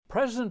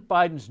President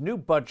Biden's new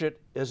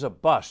budget is a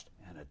bust,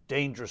 and a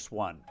dangerous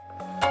one.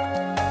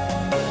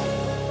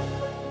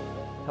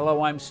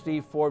 Hello, I'm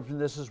Steve Forbes, and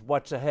this is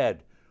What's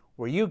Ahead,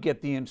 where you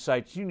get the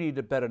insights you need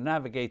to better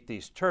navigate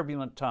these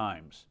turbulent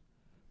times.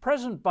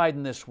 President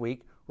Biden this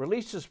week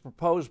released his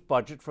proposed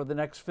budget for the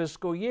next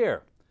fiscal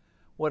year.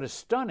 What is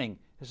stunning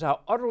is how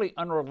utterly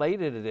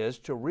unrelated it is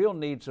to real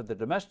needs of the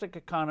domestic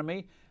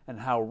economy and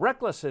how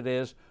reckless it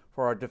is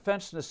for our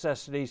defense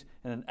necessities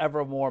in an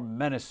ever more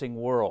menacing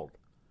world.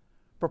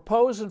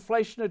 Proposed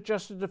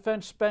inflation-adjusted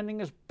defense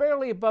spending is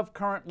barely above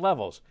current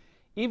levels,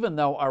 even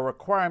though our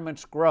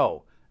requirements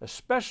grow,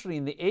 especially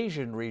in the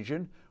Asian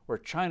region, where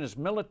China's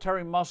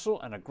military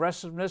muscle and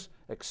aggressiveness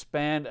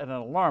expand at an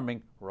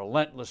alarming,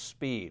 relentless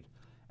speed.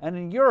 And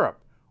in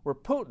Europe, where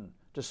Putin,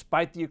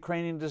 despite the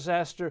Ukrainian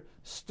disaster,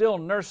 still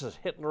nurses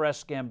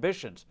Hitler-esque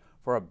ambitions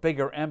for a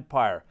bigger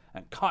empire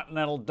and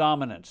continental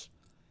dominance.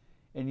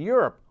 In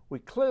Europe, we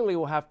clearly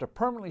will have to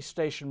permanently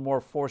station more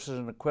forces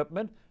and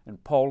equipment in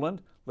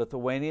Poland,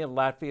 Lithuania,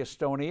 Latvia,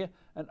 Estonia,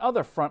 and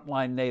other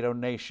frontline NATO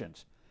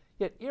nations.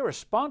 Yet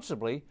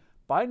irresponsibly,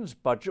 Biden's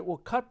budget will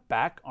cut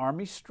back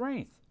Army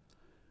strength.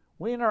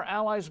 We and our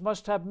allies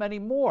must have many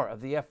more of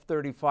the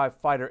F-35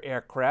 fighter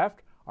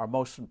aircraft, our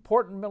most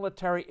important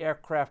military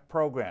aircraft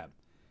program.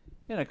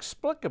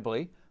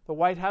 Inexplicably, the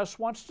White House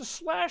wants to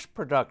slash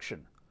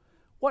production.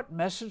 What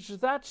message does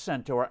that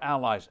send to our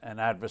allies and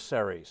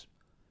adversaries?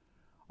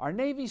 Our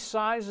Navy's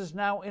size is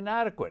now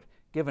inadequate,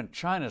 given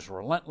China's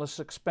relentless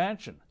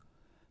expansion.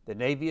 The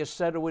Navy has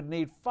said it would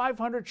need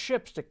 500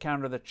 ships to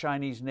counter the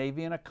Chinese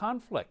Navy in a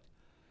conflict.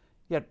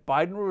 Yet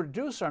Biden will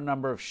reduce our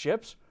number of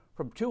ships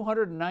from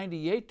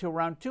 298 to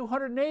around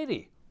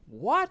 280.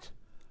 What?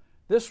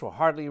 This will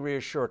hardly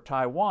reassure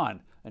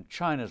Taiwan and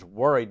China's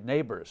worried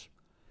neighbors.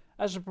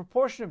 As a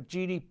proportion of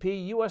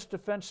GDP, U.S.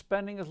 defense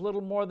spending is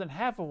little more than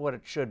half of what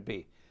it should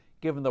be,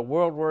 given the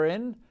world we're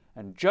in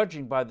and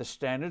judging by the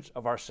standards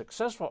of our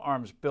successful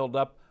arms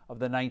buildup of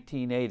the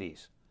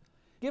 1980s.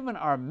 Given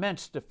our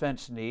immense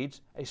defense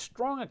needs, a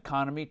strong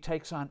economy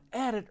takes on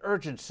added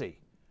urgency,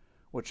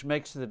 which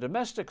makes the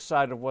domestic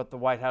side of what the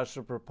White House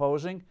is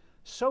proposing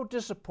so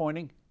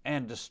disappointing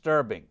and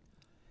disturbing.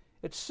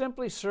 It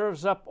simply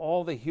serves up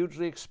all the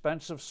hugely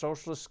expensive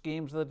socialist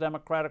schemes of the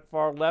Democratic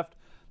far left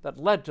that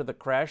led to the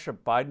crash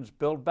of Biden's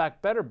Build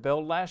Back Better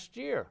bill last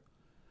year.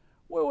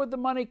 Where would the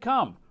money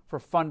come for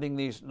funding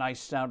these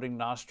nice-sounding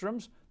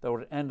nostrums that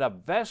would end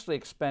up vastly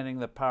expanding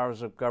the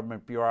powers of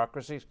government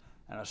bureaucracies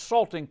and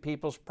assaulting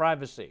people's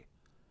privacy?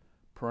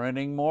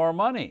 Printing more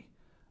money,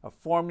 a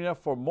formula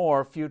for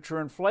more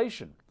future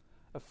inflation.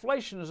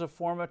 Inflation is a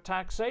form of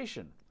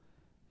taxation.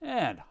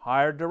 And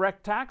higher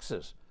direct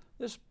taxes.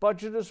 This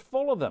budget is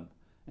full of them,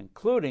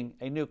 including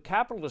a new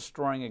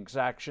capital-destroying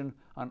exaction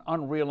on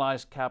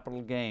unrealized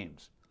capital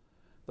gains.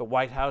 The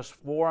White House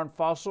war on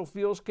fossil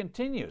fuels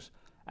continues,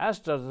 as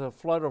does the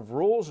flood of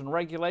rules and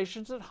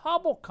regulations that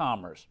hobble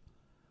commerce.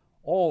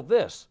 All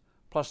this,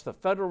 plus the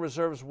Federal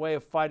Reserve's way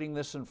of fighting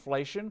this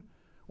inflation,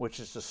 which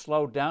is to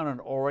slow down an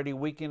already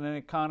weakening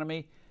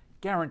economy,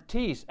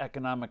 guarantees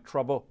economic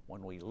trouble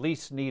when we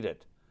least need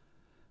it.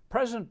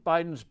 President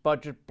Biden's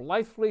budget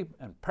blithely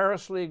and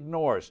perilously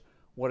ignores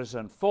what is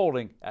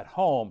unfolding at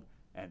home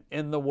and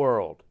in the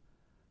world.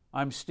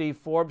 I'm Steve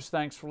Forbes.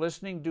 Thanks for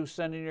listening. Do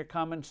send in your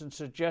comments and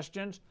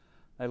suggestions.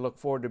 I look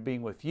forward to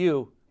being with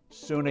you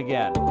soon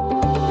again.